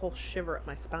like a whole shiver up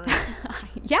my spine.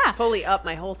 Yeah. Fully up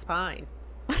my whole spine.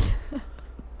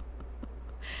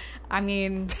 I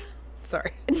mean...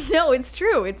 Sorry. No, it's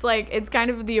true. It's like, it's kind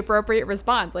of the appropriate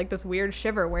response, like this weird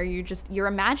shiver where you're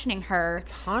imagining her.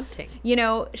 It's haunting. You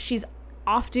know, she's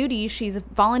off duty. She's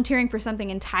volunteering for something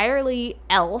entirely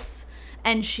else.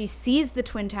 And she sees the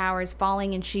Twin Towers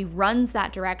falling, and she runs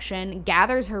that direction,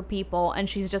 gathers her people, and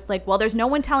she's just like, well, there's no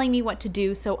one telling me what to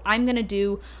do, so I'm going to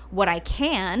do what I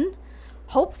can,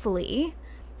 hopefully.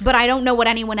 But I don't know what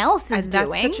anyone else is doing.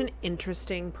 That's such an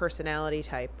interesting personality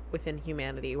type within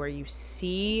humanity, where you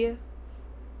see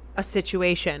a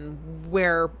situation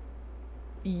where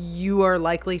you are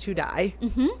likely to die.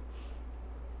 Mm-hmm.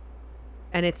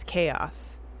 And it's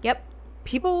chaos. Yep.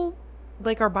 People,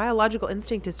 like, our biological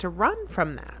instinct is to run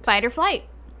from that. Fight or flight.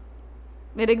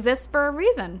 It exists for a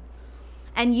reason.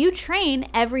 And you train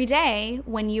every day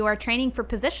when you are training for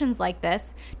positions like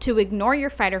this to ignore your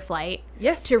fight or flight.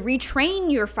 Yes. To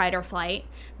retrain your fight or flight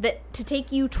to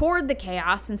take you toward the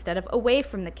chaos instead of away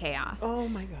from the chaos. Oh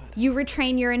my God. You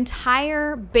retrain your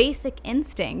entire basic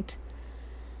instinct,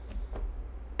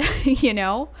 you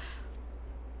know,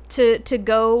 to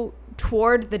go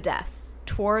toward the death,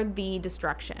 toward the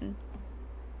destruction.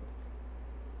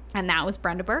 And that was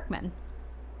Brenda Berkman.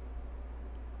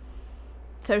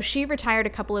 So she retired a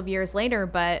couple of years later,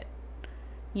 but,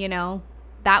 you know,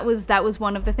 that was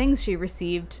one of the things she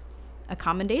received a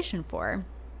commendation for.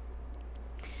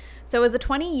 So as a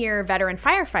 20-year veteran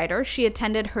firefighter, she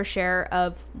attended her share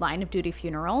of line-of-duty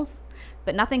funerals,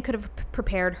 but nothing could have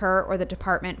prepared her or the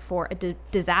department for a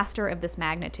disaster of this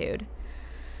magnitude.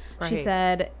 Right. She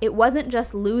said, it wasn't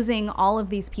just losing all of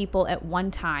these people at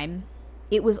one time.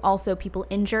 It was also people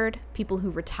injured, people who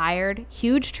retired,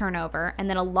 huge turnover, and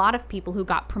then a lot of people who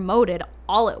got promoted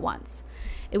all at once.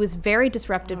 It was very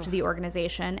disruptive to the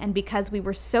organization, and because we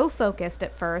were so focused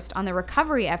at first on the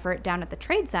recovery effort down at the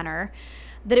Trade Center,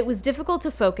 that it was difficult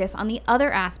to focus on the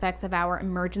other aspects of our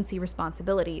emergency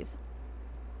responsibilities.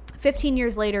 15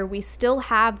 years later, we still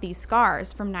have these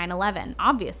scars from 9/11,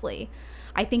 obviously.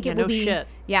 I think it will be shit.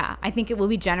 Yeah, I think it will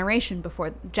be generations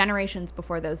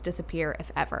before those disappear, if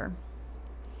ever.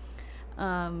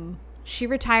 She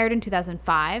retired in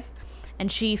 2005,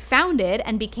 and she founded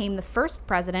and became the first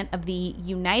president of the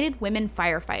United Women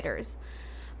Firefighters,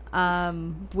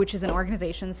 which is an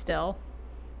organization still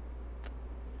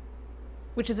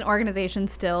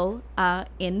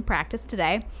in practice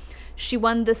today. She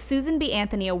won the Susan B.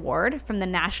 Anthony Award from the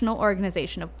National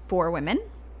Organization for Women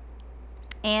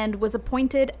and was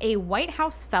appointed a White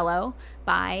House Fellow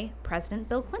by President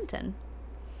Bill Clinton.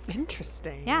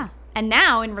 Interesting. Yeah. And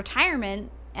now in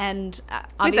retirement, and Wait,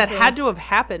 obviously... that had to have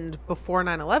happened before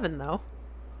 9/11, though.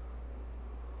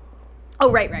 Oh,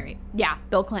 right. Yeah,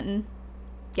 Bill Clinton.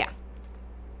 Yeah.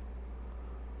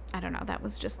 I don't know. That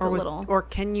was just Or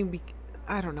can you be...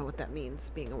 I don't know what that means,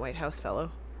 being a White House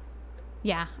fellow.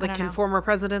 Yeah, Like, can former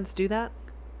presidents do that?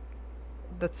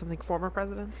 That's something former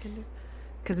presidents can do?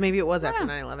 Because maybe it was after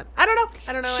 9/11. I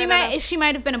don't know. She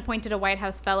might have been appointed a White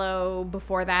House Fellow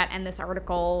before that, and this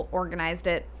article organized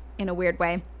it in a weird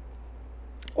way.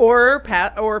 Or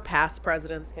past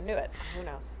presidents can do it. Who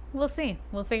knows? We'll see.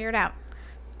 We'll figure it out.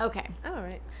 Okay. All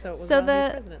right. So it was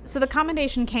So the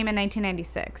commendation came in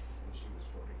 1996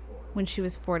 when she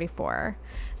was 44.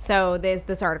 So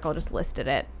this article just listed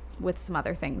it with some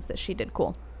other things that she did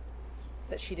cool.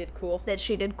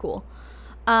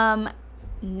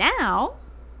 Now,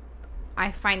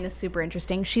 I find this super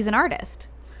interesting. She's an artist.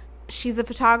 She's a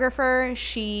photographer.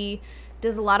 She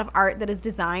does a lot of art that is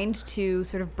designed to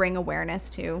sort of bring awareness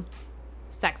to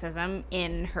sexism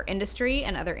in her industry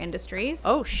and other industries.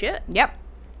 Oh, shit. Yep.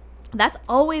 That's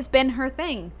always been her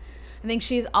thing. I think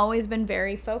she's always been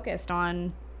very focused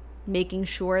on making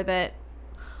sure that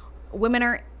women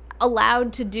are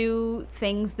allowed to do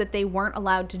things that they weren't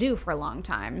allowed to do for a long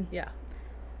time. Yeah.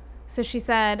 So she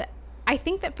said, I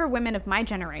think that for women of my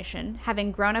generation,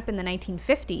 having grown up in the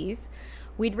 1950s,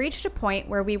 we'd reached a point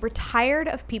where we were tired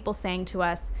of people saying to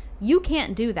us, you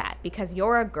can't do that because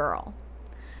you're a girl.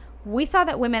 We saw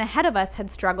that women ahead of us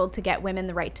had struggled to get women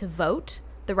the right to vote,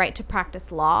 the right to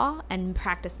practice law and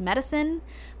practice medicine,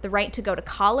 the right to go to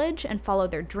college and follow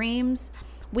their dreams.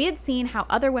 We had seen how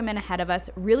other women ahead of us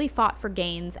really fought for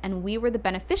gains and we were the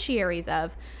beneficiaries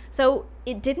of. So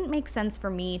it didn't make sense for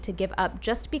me to give up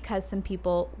just because some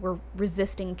people were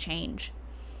resisting change.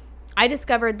 I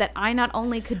discovered that I not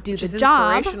only could do the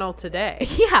job. Inspirational today.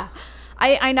 Yeah.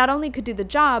 I not only could do the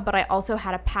job, but I also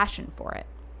had a passion for it.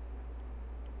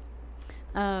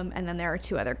 And then there are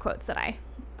two other quotes that I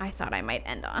thought I might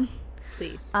end on.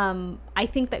 Please. I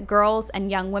think that girls and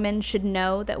young women should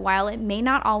know that while it may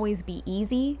not always be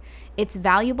easy, it's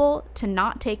valuable to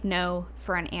not take no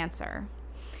for an answer.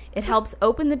 It helps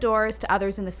open the doors to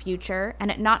others in the future, and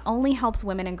it not only helps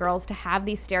women and girls to have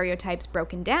these stereotypes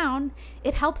broken down,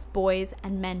 it helps boys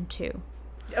and men too.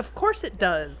 Of course it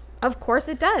does. Of course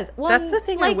it does. Well, that's the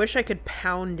thing I wish I could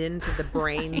pound into the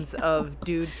brains of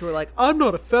dudes who are like, I'm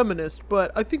not a feminist,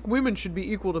 but I think women should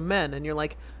be equal to men. And you're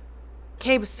like,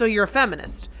 okay, so you're a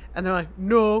feminist. And they're like,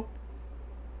 no.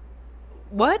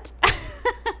 What?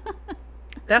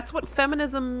 That's what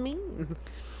feminism means.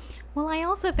 Well, I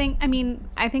also think,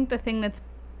 I think the thing that's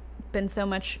been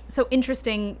so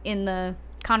interesting in the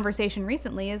conversation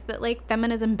recently is that, like,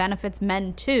 feminism benefits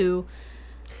men too.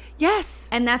 Yes.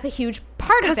 And that's a huge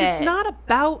part of it. Because it's not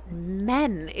about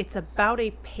men. It's about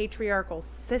a patriarchal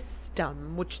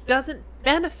system, which doesn't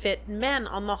benefit men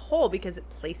on the whole because it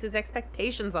places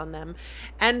expectations on them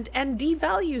and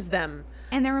devalues them.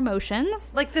 And their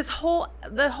emotions. Like the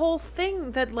whole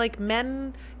thing that like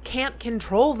men can't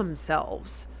control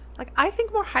themselves. Like I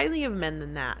think more highly of men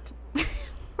than that.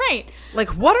 Right. Like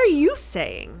what are you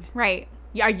saying? Right.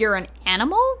 You're an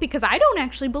animal? Because I don't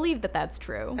actually believe that that's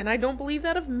true. And I don't believe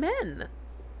that of men.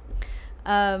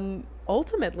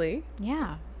 Ultimately,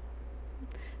 Yeah.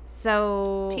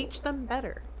 So teach them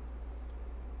better.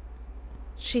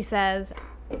 she says,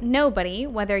 nobody,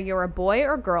 whether you're a boy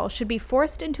or girl, should be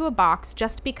forced into a box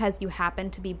just because you happen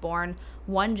to be born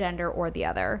one gender or the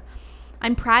other.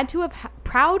 I'm proud to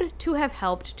have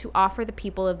helped to offer the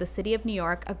people of the city of New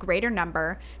York a greater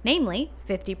number, namely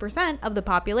 50% of the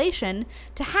population,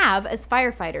 to have as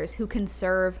firefighters who can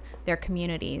serve their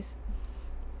communities.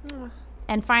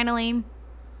 And finally,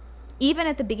 even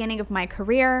at the beginning of my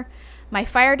career, my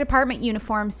fire department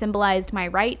uniform symbolized my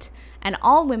right and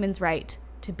all women's right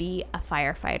to be a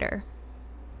firefighter.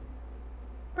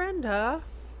 Brenda,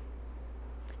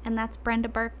 And that's Brenda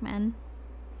Berkman.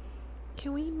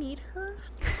 can we meet her?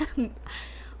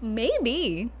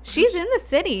 Maybe. She's in the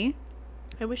city.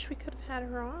 I wish we could have had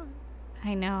her on.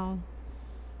 I know.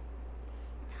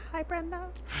 Hi, Brenda.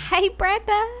 Hey,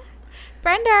 Brenda.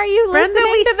 Brenda, are you Brenda,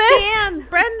 listening we to this? stand.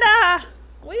 Brenda.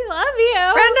 We love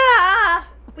you. Brenda,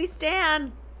 we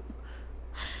stand.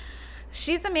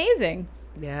 She's amazing.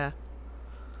 Yeah.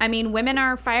 I mean, women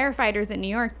are firefighters in New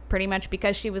York pretty much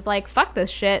because she was like, fuck this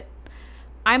shit.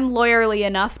 I'm lawyerly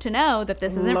enough to know that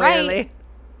this isn't right.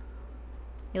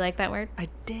 You like that word? I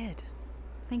did.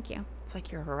 Thank you. It's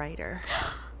like you're a writer.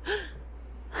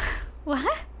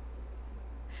 What?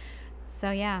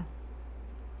 So, yeah.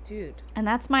 Dude. And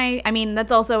that's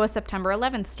that's also a September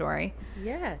 11th story.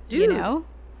 Yeah, dude. You know?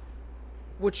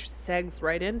 Which segs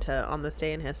right into On This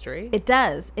Day in History. It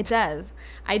does. It does.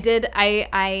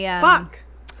 Fuck.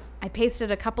 I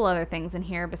pasted a couple other things in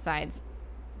here besides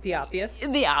The obvious.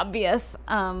 the obvious.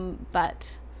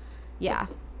 But yeah,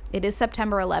 it is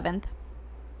September 11th.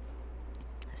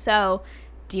 So,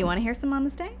 do you want to hear some On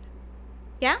This Day?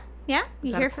 Yeah? Yeah?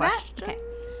 You that here a for that? question? Okay.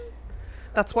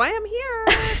 That's why I'm here.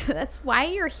 That's why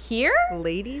you're here?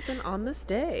 Ladies and On This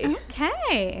Day.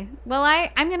 Okay. Well,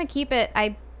 I'm going to keep it.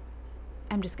 I'm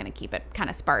just going to keep it kind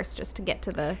of sparse just to get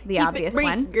to the obvious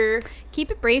one. Grr.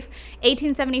 Keep it brief.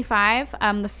 1875,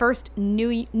 the first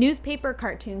newspaper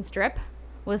cartoon strip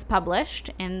was published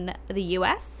in the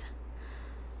U.S.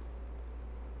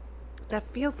 That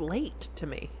feels late to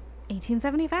me.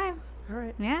 1875. All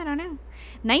right. Yeah, I don't know.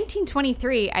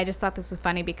 1923, I just thought this was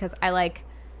funny because I like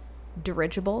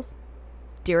dirigibles.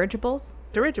 Dirigibles?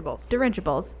 Dirigibles.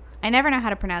 Dirigibles. I never know how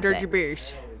to pronounce it.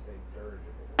 Dirigibles.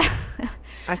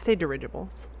 I say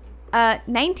dirigibles.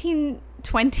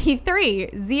 1923,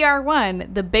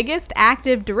 ZR1, the biggest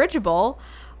active dirigible,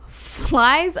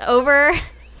 flies over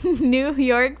New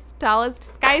York's tallest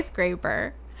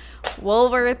skyscraper,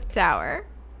 Woolworth Tower.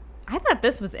 I thought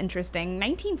this was interesting.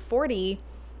 1940,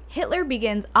 Hitler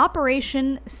begins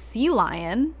Operation Sea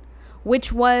Lion,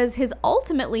 which was his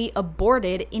ultimately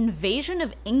aborted invasion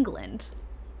of England.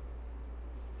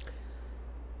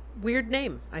 Weird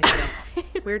name, I feel.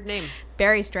 Weird name.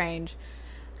 Very strange.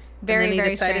 Very, and then he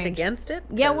very decided strange. against it?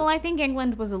 Yeah, well, I 'Cause think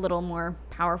England was a little more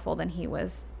powerful than he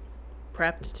was.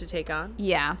 prepped to take on?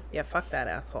 Yeah. Yeah, fuck that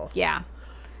asshole. Yeah.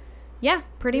 Yeah,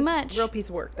 pretty He's much. a real piece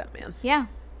of work, that man. Yeah.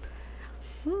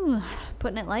 Ooh,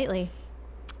 putting it lightly.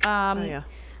 Oh, yeah.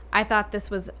 I thought this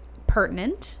was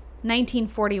pertinent.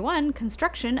 1941,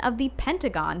 construction of the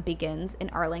Pentagon begins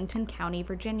in Arlington County,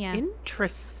 Virginia.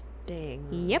 Interesting.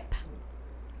 Yep.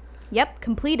 Yep,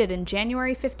 completed in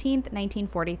January 15th,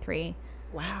 1943.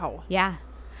 Wow. Yeah.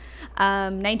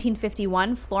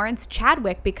 1951, Florence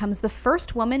Chadwick becomes the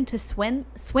first woman to swim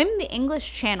the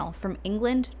English Channel from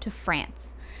England to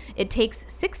France. It takes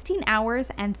 16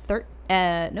 hours and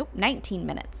 19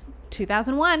 minutes.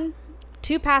 2001,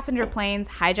 2 passenger planes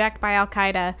hijacked by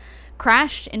Al-Qaeda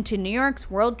crashed into New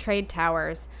York's World Trade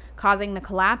Towers, causing the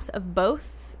collapse of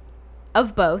both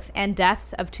and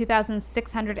deaths of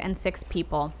 2,606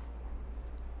 people.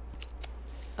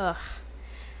 Ugh.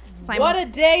 What a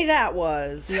day that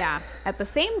was. Yeah. At the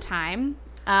same time,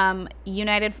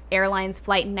 United Airlines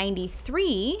Flight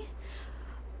 93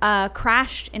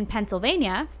 crashed in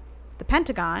Pennsylvania, the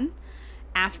Pentagon,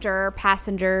 after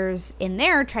passengers in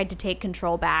there tried to take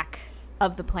control back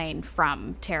of the plane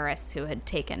from terrorists who had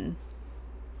taken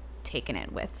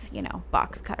it with,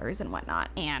 box cutters and whatnot.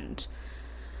 And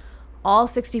all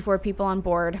 64 people on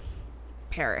board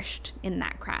perished in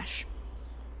that crash.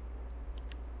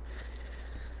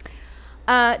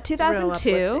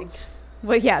 2002. uplifting.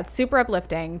 Well, yeah, it's super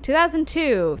uplifting.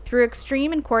 2002, through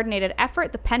extreme and coordinated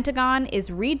effort, the Pentagon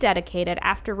is rededicated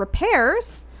after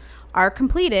repairs are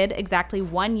completed exactly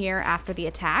 1 year after the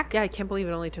attack. Yeah, I can't believe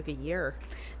it only took a year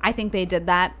I think they did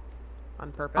that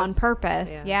on purpose. on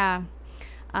purpose, yeah.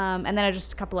 And then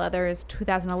just a couple others.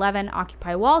 2011,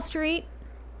 Occupy Wall Street,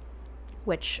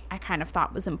 which I kind of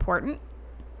thought was important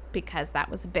because that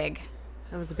was a big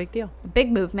That was a big deal.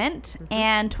 movement.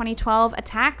 And 2012,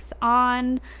 attacks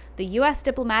on the U.S.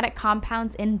 diplomatic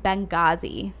compounds in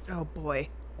Benghazi. Oh, boy.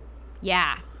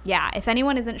 Yeah. If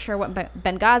anyone isn't sure what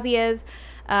Benghazi is,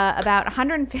 about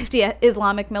 150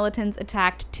 Islamic militants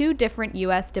attacked 2 different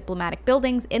U.S. diplomatic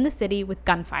buildings in the city with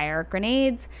gunfire,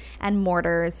 grenades, and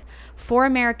mortars. 4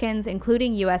 Americans,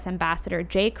 including U.S. Ambassador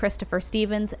J. Christopher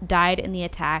Stevens, died in the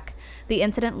attack. The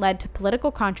incident led to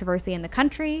political controversy in the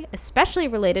country, especially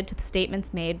related to the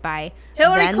statements made by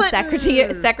Hillary then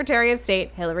Clinton! Secretary of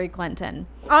State Hillary Clinton.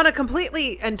 On a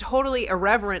completely and totally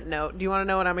irreverent note, do you want to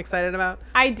know what I'm excited about?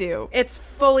 I do. It's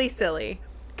fully silly.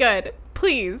 Good.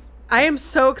 Please. I am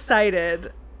so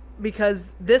excited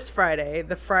because this Friday,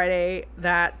 the Friday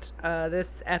that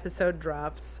this episode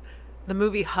drops, the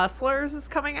movie Hustlers is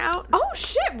coming out. Oh,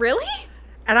 shit. Really?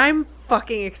 And I'm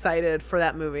fucking excited for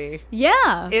that movie.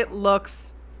 Yeah. It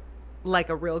looks like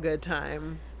a real good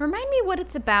time. Remind me what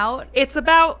it's about. It's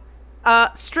about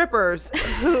strippers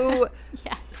who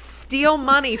Yes. steal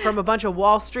money from a bunch of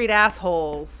Wall Street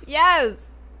assholes. Yes.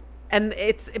 And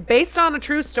it's based on a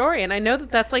true story. And I know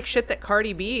that that's like shit that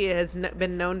Cardi B has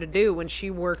been known to do. When she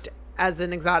worked as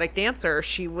an exotic dancer,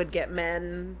 she would get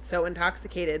men so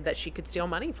intoxicated that she could steal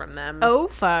money from them. Oh,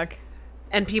 fuck.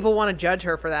 And people want to judge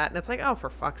her for that. And it's like, oh, for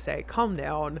fuck's sake, calm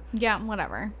down. Yeah,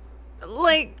 whatever.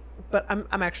 Like, but I'm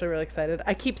actually really excited.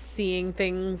 I keep seeing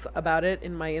things about it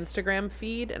in my Instagram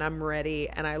feed, and I'm ready.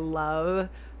 And I love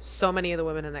so many of the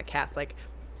women in that cast. Like,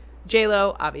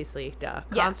 J-Lo, obviously, duh.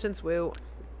 Yeah. Constance Wu.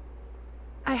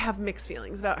 I have mixed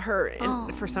feelings about her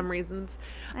for some reasons.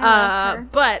 I love her.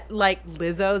 But, like,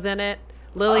 Lizzo's in it.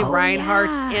 Lily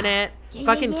Reinhart's yeah. in it. Yeah,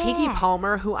 Fucking yeah, Keke yeah.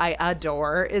 Palmer, who I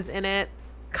adore, is in it.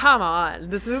 Come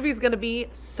on. This movie's going to be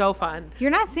so fun.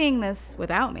 You're not seeing this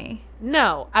without me.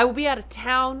 No, I will be out of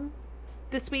town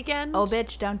this weekend. Oh,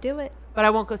 bitch, don't do it. But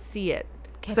I won't go see it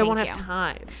because I thank won't have you.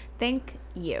 time. Thank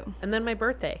you. And then my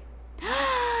birthday.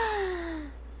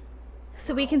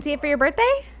 So we can see it for your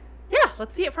birthday? Yeah,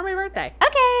 let's see it for my birthday.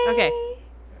 Okay. Okay.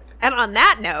 And on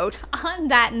that note, On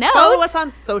that note, follow us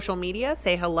on social media.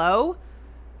 Say hello.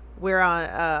 We're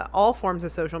on all forms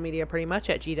of social media pretty much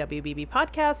at GWBB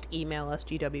Podcast. Email us,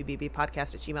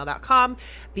 gwbbpodcast@gmail.com.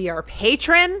 Be our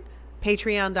patron,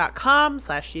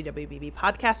 patreon.com/GWBB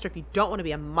Podcast. Or if you don't want to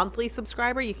be a monthly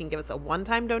subscriber, you can give us a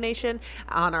one-time donation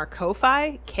on our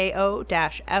Ko-Fi,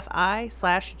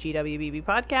 ko-fi/GWBB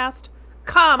Podcast.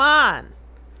 Come on.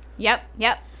 Yep.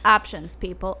 Options,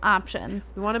 people.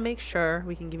 Options. We want to make sure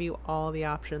we can give you all the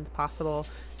options possible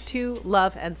to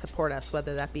love and support us,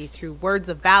 whether that be through words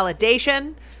of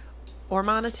validation or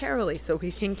monetarily, so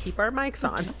we can keep our mics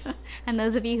on. And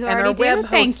those of you who And already our do, web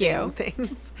thank hosting you.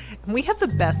 things. And we have the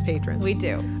best patrons. We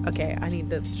do. Okay, I need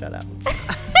to shut up.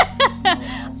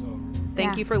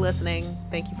 Thank Yeah. you for listening.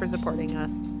 Thank you for supporting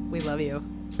us. We love you.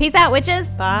 Peace out, witches.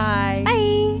 Bye.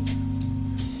 Bye.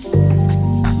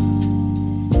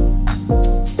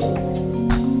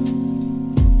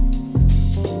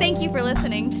 Thank you for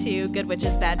listening to Good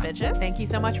Witches, Bad Bitches. Thank you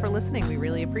so much for listening. We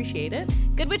really appreciate it.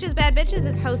 Good Witches, Bad Bitches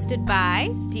is hosted by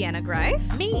Deanna Greif,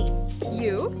 Me.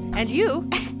 you, And you.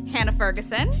 Hannah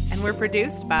Ferguson. And we're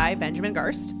produced by Benjamin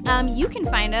Garst. You can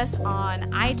find us on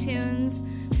iTunes,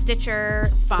 Stitcher,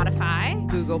 Spotify,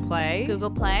 Google Play.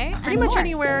 Pretty much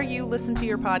anywhere you listen to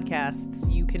your podcasts,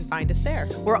 you can find us there.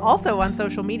 We're also on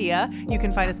social media. You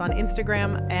can find us on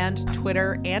Instagram and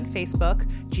Twitter and Facebook,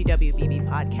 GWBB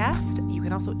Podcast. You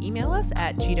can also email us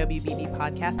at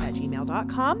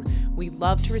gwbbpodcast@gmail.com. We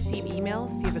love to receive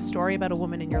emails. If you have a story about a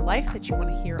woman in your life that you want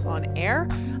to hear on air,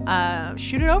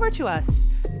 shoot it over to us.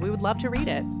 We would love to read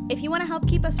it. If you want to help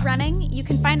keep us running, you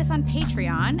can find us on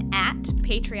Patreon at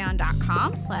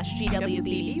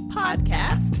patreon.com/GWBB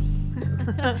podcast.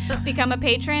 Become a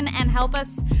patron and help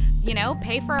us,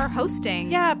 pay for our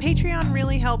hosting. Yeah, Patreon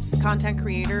really helps content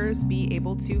creators be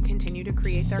able to continue to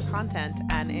create their content,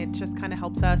 and it just kind of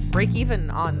helps us break even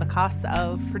on the costs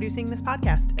of producing this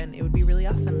podcast. And it would be really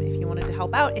awesome if you wanted to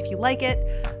help out. If you like it,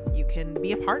 you can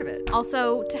be a part of it.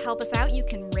 Also, to help us out, you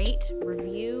can rate,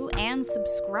 review, and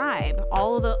subscribe.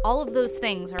 All of those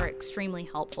things are extremely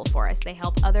helpful for us. They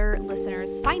help other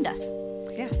listeners find us.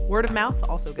 Yeah. Word of mouth,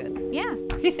 also good. Yeah.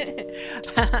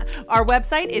 Our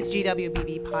website is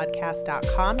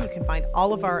gwbbpodcast.com. You can find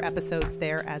all of our episodes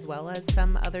there, as well as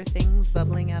some other things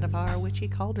bubbling out of our witchy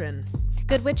cauldron.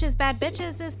 Good Witches, Bad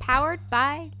Bitches is powered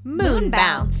by Moon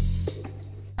Bounce.